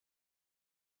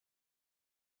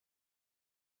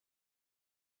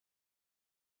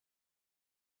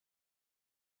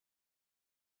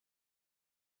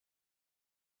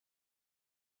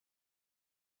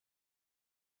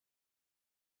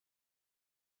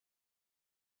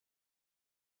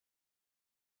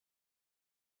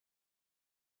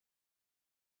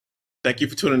Thank you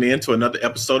for tuning in to another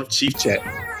episode of Chief Chat.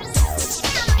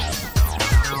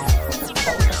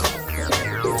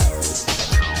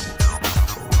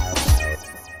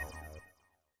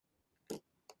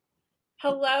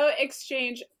 Hello,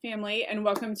 Exchange family, and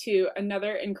welcome to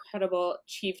another incredible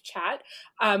Chief Chat.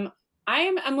 I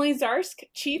am Emily Zarsk.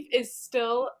 Chief is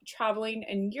still traveling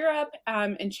in Europe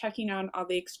and checking on all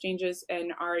the exchanges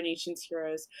and our nation's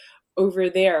heroes over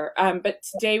there. But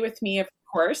today with me, of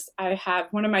course, I have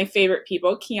one of my favorite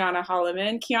people, Kiana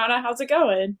Holloman. Kiana, how's it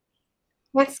going?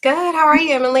 What's good? How are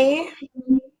you, Emily?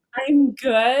 I'm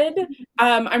good.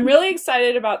 I'm really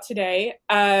excited about today.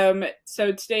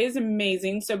 So today is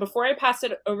amazing. So before I pass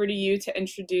it over to you to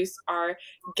introduce our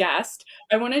guest,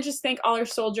 I want to just thank all our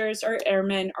soldiers, our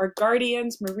airmen, our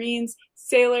guardians, Marines,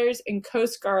 sailors, and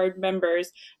Coast Guard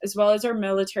members, as well as our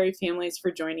military families for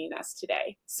joining us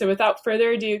today. So without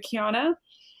further ado, Kiana,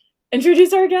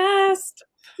 introduce our guest.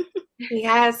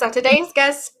 Yes, so today's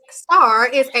guest star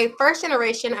is a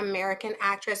first-generation American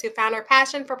actress who found her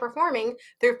passion for performing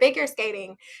through figure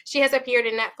skating. She has appeared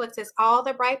in Netflix's All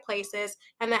the Bright Places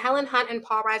and the Helen Hunt and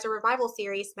Paul Reiser revival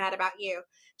series, Mad About You.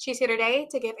 She's here today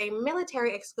to give a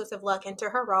military-exclusive look into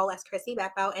her role as Chrissy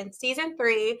Beppo in Season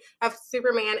 3 of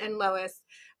Superman and Lois.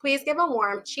 Please give a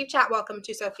warm Chief Chat welcome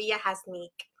to Sofia Hasmik.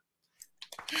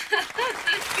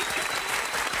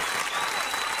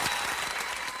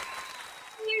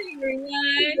 Hi,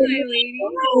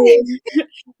 ladies.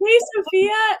 Hey,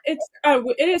 Sofia.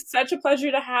 It is such a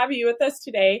pleasure to have you with us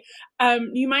today.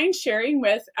 You mind sharing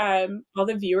with all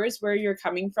the viewers where you're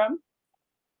coming from?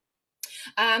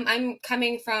 I'm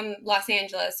coming from Los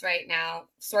Angeles right now,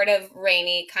 sort of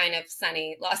rainy, kind of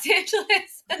sunny Los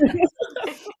Angeles.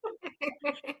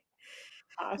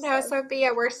 Awesome. No,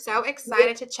 Sophia, we're so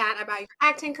excited to chat about your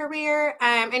acting career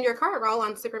and your current role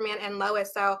on Superman and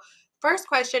Lois. So first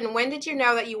question, when did you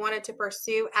know that you wanted to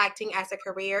pursue acting as a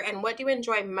career, and what do you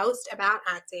enjoy most about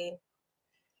acting?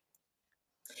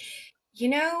 You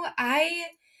know, I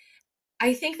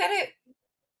think that it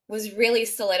was really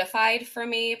solidified for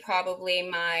me probably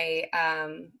my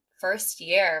first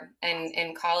year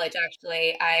in college,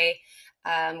 actually. I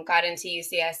got into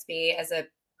UCSB as a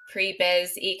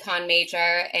pre-biz econ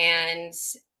major, and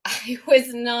I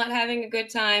was not having a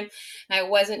good time. I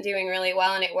wasn't doing really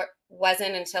well, and it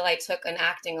wasn't until I took an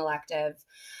acting elective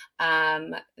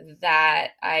that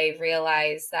I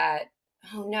realized that,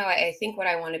 oh no, I think what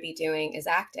I want to be doing is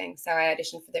acting. So I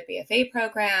auditioned for the BFA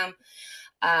program.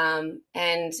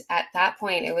 And at that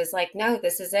point, it was like, no,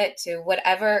 this is it. To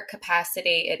whatever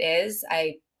capacity it is,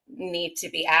 I need to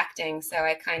be acting. So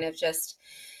I kind of just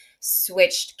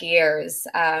switched gears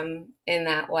in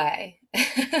that way.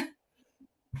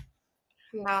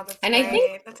 Wow, that's and great. I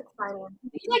think that's exciting.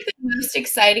 Like the most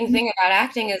exciting thing about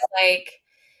acting is like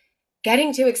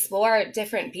getting to explore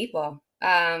different people.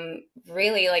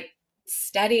 Really like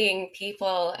studying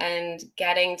people and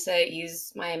getting to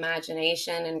use my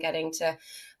imagination and getting to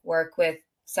work with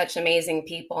such amazing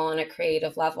people on a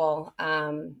creative level.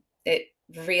 It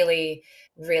really,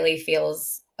 really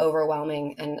feels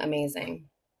overwhelming and amazing.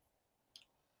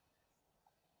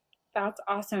 That's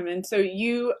awesome. And so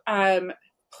you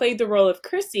played the role of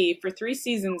Chrissy for 3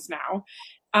 seasons now.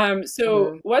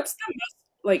 So what's the most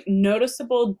like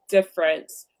noticeable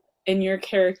difference in your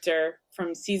character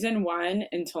from season 1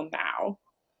 until now?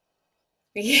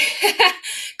 Yeah,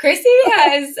 Chrissy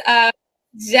has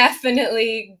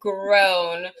definitely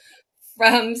grown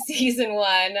from season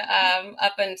 1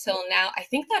 up until now. I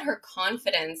think that her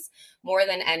confidence, more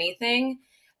than anything,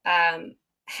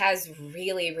 has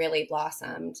really, really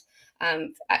blossomed.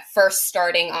 At first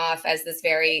starting off as this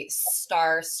very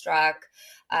starstruck,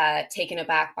 taken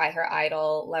aback by her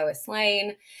idol, Lois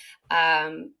Lane,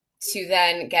 to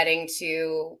then getting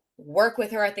to work with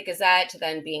her at the Gazette, to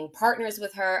then being partners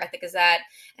with her at the Gazette,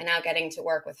 and now getting to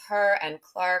work with her and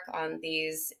Clark on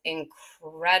these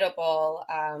incredible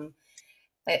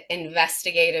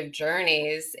investigative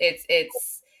journeys.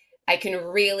 It's I can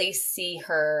really see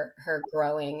her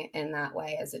growing in that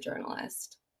way as a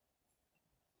journalist.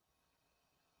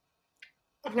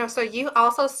 No, so you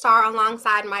also star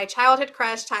alongside my childhood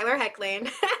crush, Tyler Hoechlin,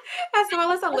 as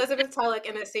well as Elizabeth Tulloch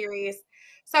in the series.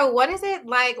 So what is it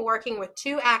like working with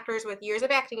 2 actors with years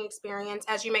of acting experience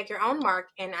as you make your own mark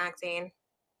in acting?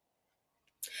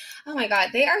 Oh my God,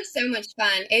 they are so much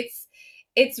fun.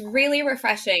 It's really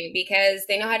refreshing because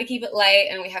they know how to keep it light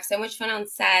and we have so much fun on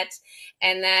set.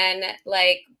 And then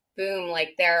like, boom,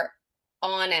 like they're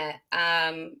on it.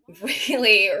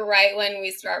 Really right when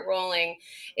we start rolling,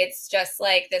 it's just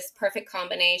like this perfect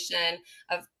combination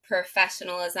of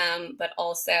professionalism, but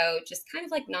also just kind of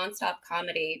like nonstop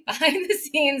comedy behind the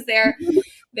scenes. They're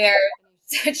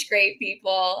such great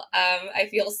people. I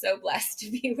feel so blessed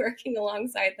to be working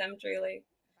alongside them, truly.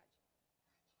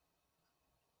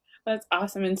 That's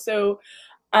awesome. And so,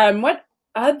 what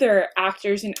other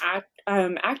actors and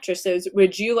actresses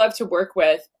would you love to work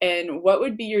with, and what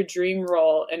would be your dream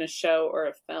role in a show or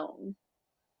a film?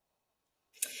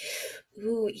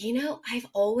 Ooh, I've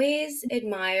always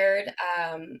admired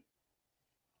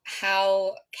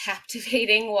how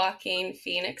captivating Joaquin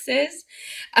Phoenix is.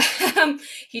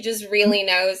 He just really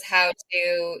knows how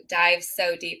to dive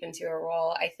so deep into a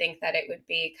role. I think that it would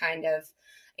be kind of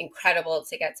incredible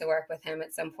to get to work with him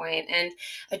at some point. And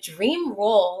a dream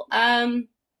role,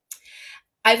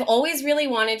 I've always really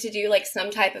wanted to do like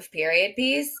some type of period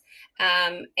piece.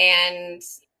 And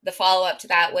the follow up to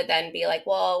that would then be like,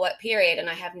 well, what period? And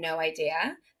I have no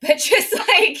idea. But just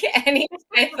like any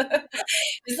type of,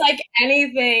 just like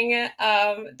anything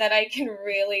that I can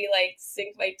really like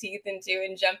sink my teeth into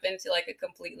and jump into like a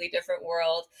completely different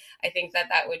world. I think that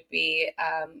that would be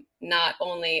not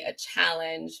only a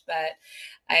challenge, but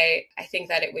I think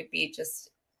that it would be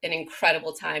just an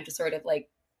incredible time to sort of like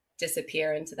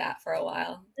disappear into that for a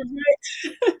while.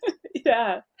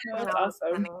 Yeah, no, that's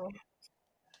awesome. Funny.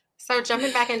 So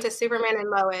jumping back into Superman and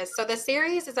Lois. So the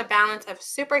series is a balance of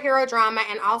superhero drama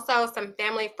and also some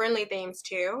family-friendly themes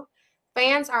too.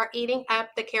 Fans are eating up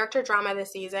the character drama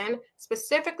this season,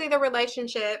 specifically the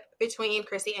relationship between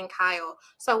Chrissy and Kyle.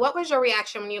 So what was your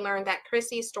reaction when you learned that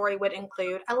Chrissy's story would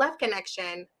include a love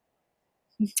connection?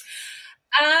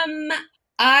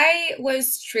 I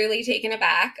was truly taken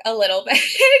aback a little bit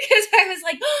because I was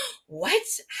like, what?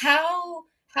 How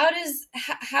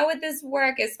would this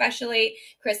work? Especially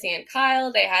Chrissy and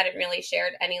Kyle, they hadn't really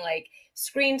shared any like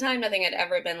screen time. Nothing had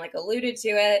ever been like alluded to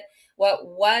it. What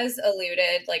was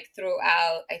alluded like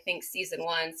throughout, I think season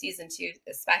 1, season 2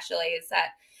 especially, is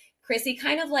that Chrissy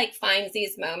kind of like finds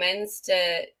these moments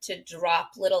to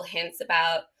drop little hints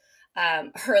about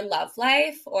her love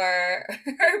life or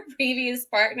her previous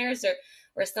partners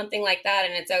or something like that.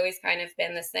 And it's always kind of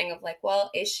been this thing of like,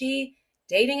 well, is she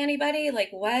dating anybody? Like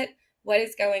what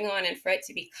is going on? And for it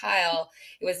to be Kyle,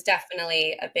 it was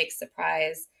definitely a big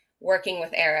surprise. Working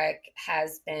with Eric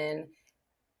has been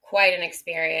quite an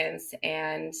experience,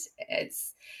 and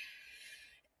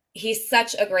he's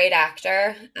such a great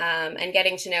actor, and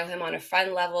getting to know him on a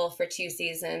friend level for 2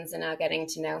 seasons and now getting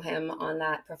to know him on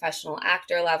that professional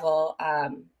actor level,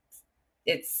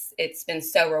 it's been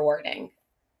so rewarding.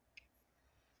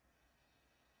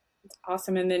 It's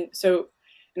awesome.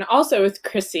 And also with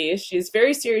Chrissy, she's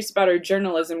very serious about her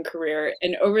journalism career.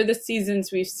 And over the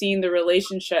seasons, we've seen the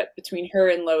relationship between her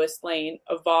and Lois Lane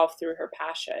evolve through her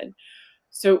passion.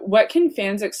 So what can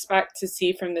fans expect to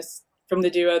see from the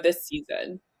duo this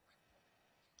season?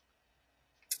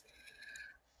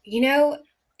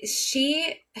 It's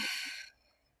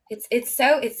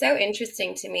so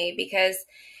interesting to me because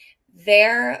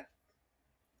they're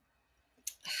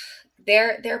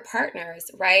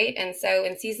partners, right? And so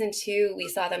in season 2, we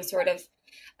saw them sort of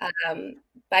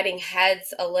butting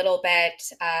heads a little bit,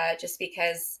 just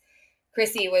because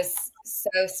Chrissy was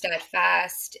so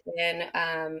steadfast in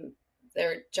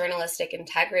their journalistic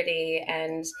integrity,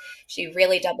 and she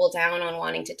really doubled down on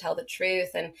wanting to tell the truth.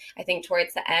 And I think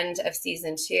towards the end of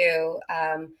season 2,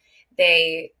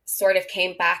 they sort of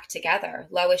came back together.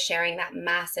 Lois sharing that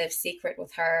massive secret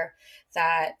with her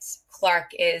that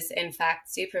Clark is in fact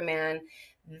Superman.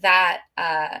 That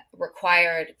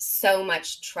required so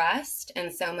much trust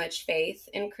and so much faith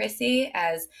in Chrissy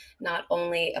as not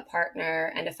only a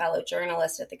partner and a fellow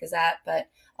journalist at the Gazette, but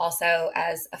also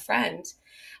as a friend.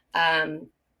 And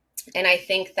I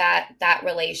think that that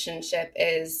relationship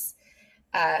is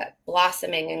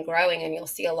blossoming and growing, and you'll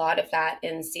see a lot of that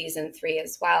in season 3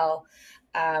 as well,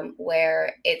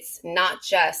 where it's not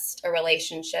just a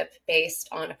relationship based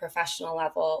on a professional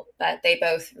level, but they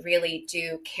both really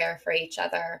do care for each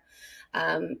other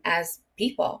as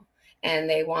people, and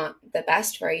they want the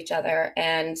best for each other.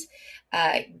 And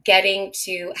getting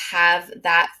to have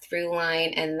that through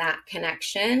line and that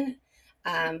connection,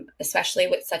 especially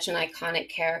with such an iconic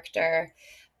character,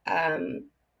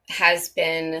 has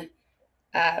been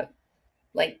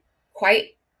like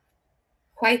quite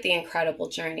the incredible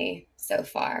journey so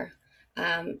far.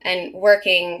 And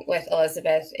working with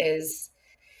Elizabeth is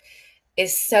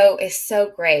so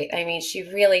great. I mean, she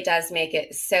really does make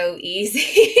it so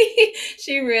easy.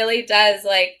 She really does.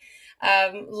 Like,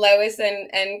 Lois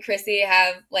and Chrissy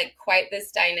have like quite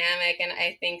this dynamic, and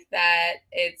I think that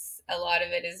a lot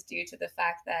of it is due to the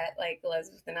fact that like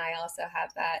Elizabeth and I also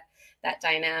have that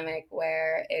dynamic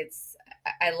where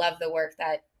I love the work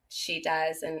that she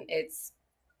does, and it's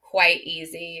quite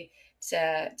easy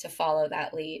to follow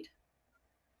that lead.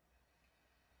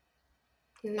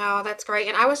 No, that's great.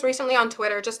 And I was recently on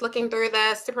Twitter just looking through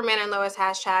the Superman and Lois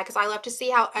hashtag because I love to see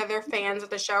how other fans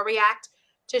of the show react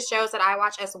to shows that I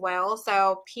watch as well.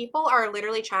 So people are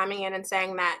literally chiming in and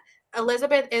saying that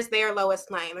Elizabeth is their Lois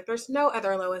Lane. Like there's no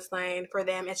other Lois Lane for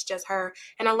them. It's just her.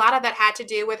 And a lot of that had to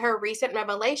do with her recent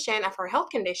revelation of her health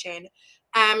condition.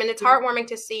 And it's heartwarming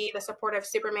to see the support of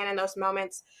Superman in those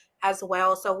moments as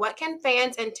well. So what can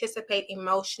fans anticipate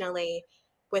emotionally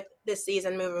with this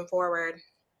season moving forward?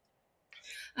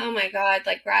 Oh my God,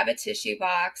 like grab a tissue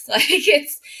box. Like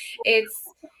it's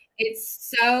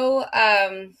so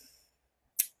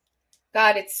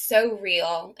God, it's so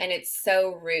real and it's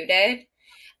so rooted.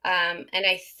 And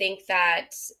I think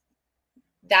that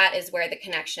is where the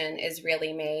connection is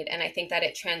really made. And I think that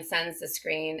it transcends the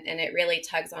screen and it really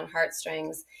tugs on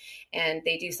heartstrings. And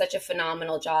they do such a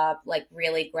phenomenal job, like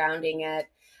really grounding it.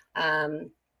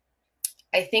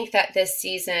 I think that this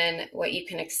season, what you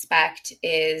can expect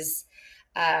is,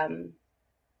 God,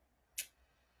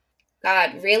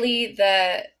 really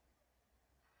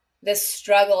the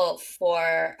struggle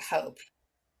for hope.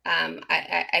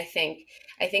 I think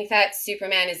that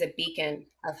Superman is a beacon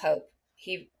of hope.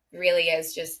 He really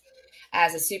is, just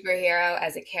as a superhero,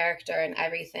 as a character and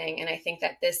everything. And I think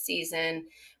that this season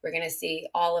we're going to see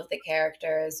all of the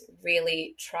characters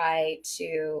really try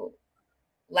to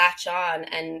latch on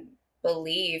and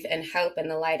believe and hope in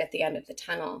the light at the end of the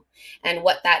tunnel, and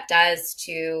what that does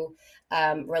to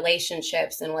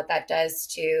relationships, and what that does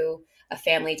to a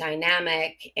family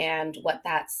dynamic, and what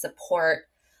that support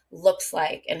looks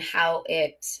like, and how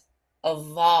it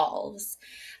evolves.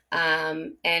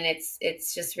 And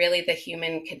it's just really the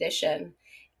human condition.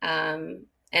 And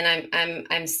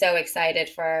I'm so excited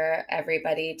for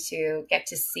everybody to get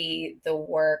to see the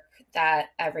work that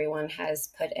everyone has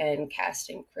put in, cast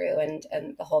and crew, and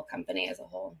the whole company as a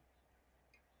whole.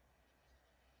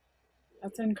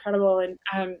 That's incredible.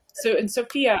 And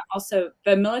Sophia, also,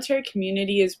 the military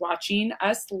community is watching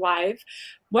us live.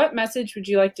 What message would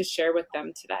you like to share with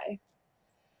them today?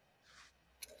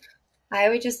 I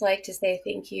would just like to say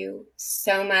thank you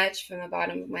so much from the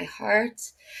bottom of my heart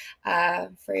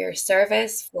for your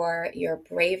service, for your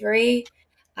bravery.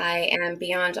 I am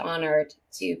beyond honored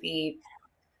to be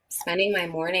spending my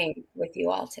morning with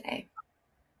you all today.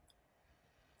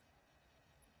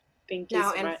 Thank you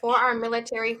so much. For our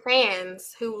military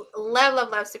fans who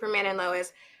love Superman and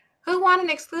Lois, who want an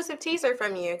exclusive teaser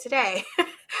from you today?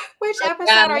 Which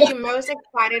episode are you most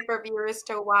excited for viewers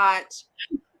to watch?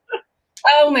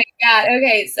 Oh my God.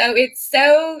 Okay, so it's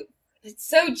so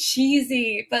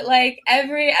cheesy, but like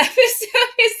every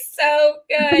episode is so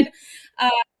good.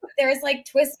 There's like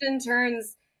twists and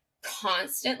turns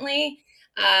constantly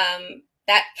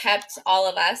that kept all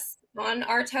of us on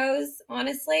our toes,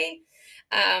 honestly.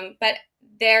 But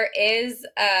there is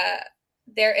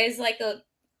like a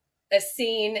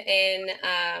scene in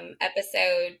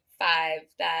episode 5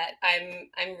 that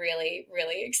I'm really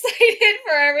excited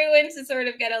for everyone to sort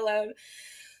of get a load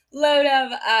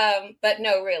of. But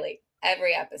no, really,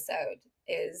 every episode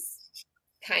is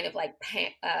kind of like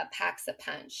packs a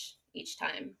punch each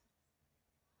time.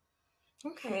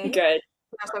 Okay, good.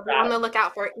 So be on the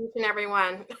lookout for each and every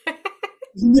one.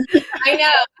 I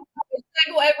know. It's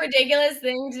like what a ridiculous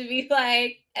thing to be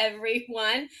like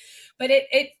everyone, but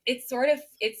it sort of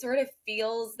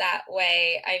feels that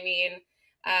way. I mean,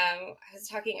 I was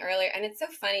talking earlier, and it's so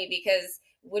funny because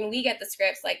when we get the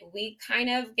scripts, like we kind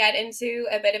of get into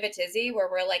a bit of a tizzy where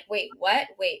we're like, wait, what?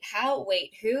 Wait, how?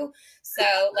 Wait, who? So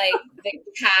like the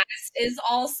cast is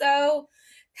also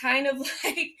kind of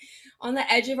like on the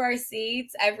edge of our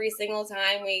seats every single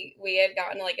time we had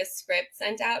gotten like a script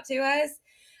sent out to us.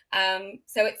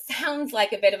 So it sounds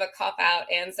like a bit of a cop-out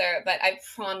answer, but I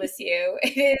promise you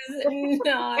it is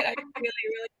not. I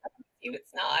really promise you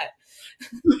it's not.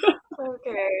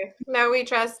 Okay. No, we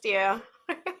trust you.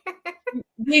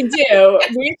 We do.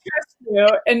 We trust you.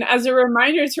 And as a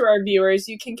reminder to our viewers,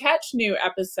 you can catch new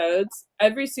episodes,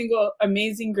 every single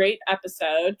amazing, great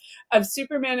episode of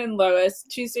Superman and Lois,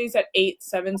 Tuesdays at 8,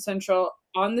 7 Central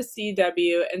on the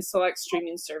CW and select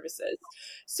streaming services.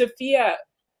 Sophia,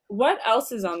 what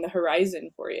else is on the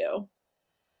horizon for you?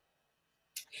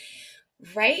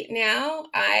 Right now,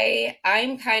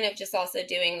 I'm kind of just also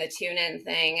doing the tune-in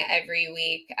thing every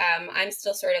week. I'm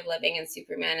still sort of living in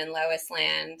Superman and Lois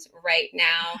land right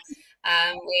now.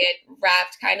 We had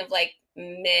wrapped kind of like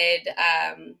mid-March,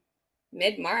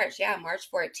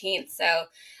 March 14th. So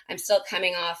I'm still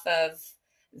coming off of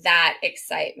that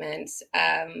excitement.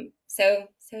 So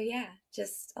yeah,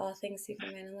 just all things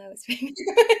Superman and Lois.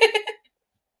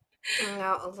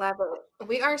 No, love it.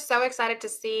 We are so excited to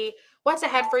see what's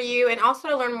ahead for you and also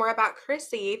to learn more about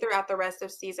Chrissy throughout the rest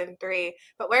of season 3.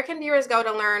 But where can viewers go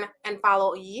to learn and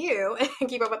follow you and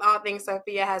keep up with all things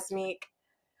Sofia Hasmik?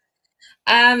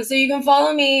 So you can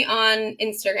follow me on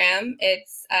Instagram.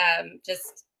 It's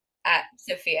just at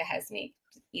Sofia Hasmik.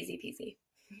 Easy peasy.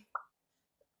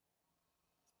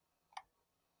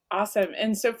 Awesome.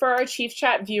 And so for our Chief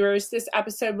Chat viewers, this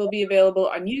episode will be available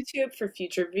on YouTube for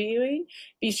future viewing.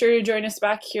 Be sure to join us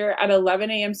back here at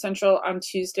 11 a.m. Central on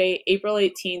Tuesday, April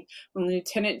 18th, when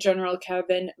Lieutenant General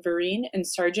Kevin Vereen and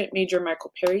Sergeant Major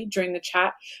Michael Perry join the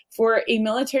chat for a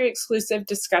military-exclusive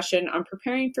discussion on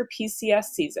preparing for PCS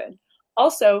season.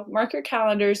 Also, mark your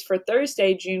calendars for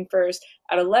Thursday, June 1st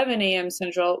at 11 a.m.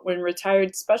 Central, when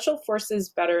retired Special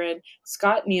Forces veteran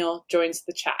Scott Neal joins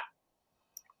the chat.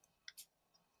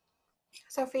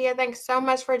 Sofia, thanks so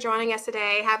much for joining us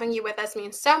today. Having you with us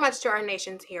means so much to our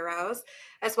nation's heroes,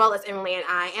 as well as Emily and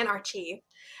I and our chief.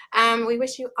 We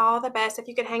wish you all the best. If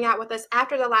you could hang out with us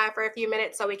after the live for a few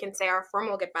minutes so we can say our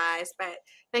formal goodbyes. But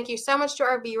thank you so much to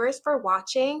our viewers for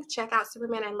watching. Check out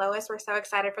Superman and Lois. We're so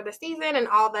excited for the season and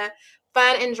all the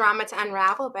fun and drama to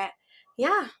unravel. But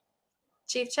yeah,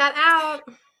 Chief Chat out.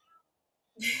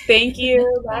 Thank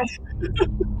you. Bye.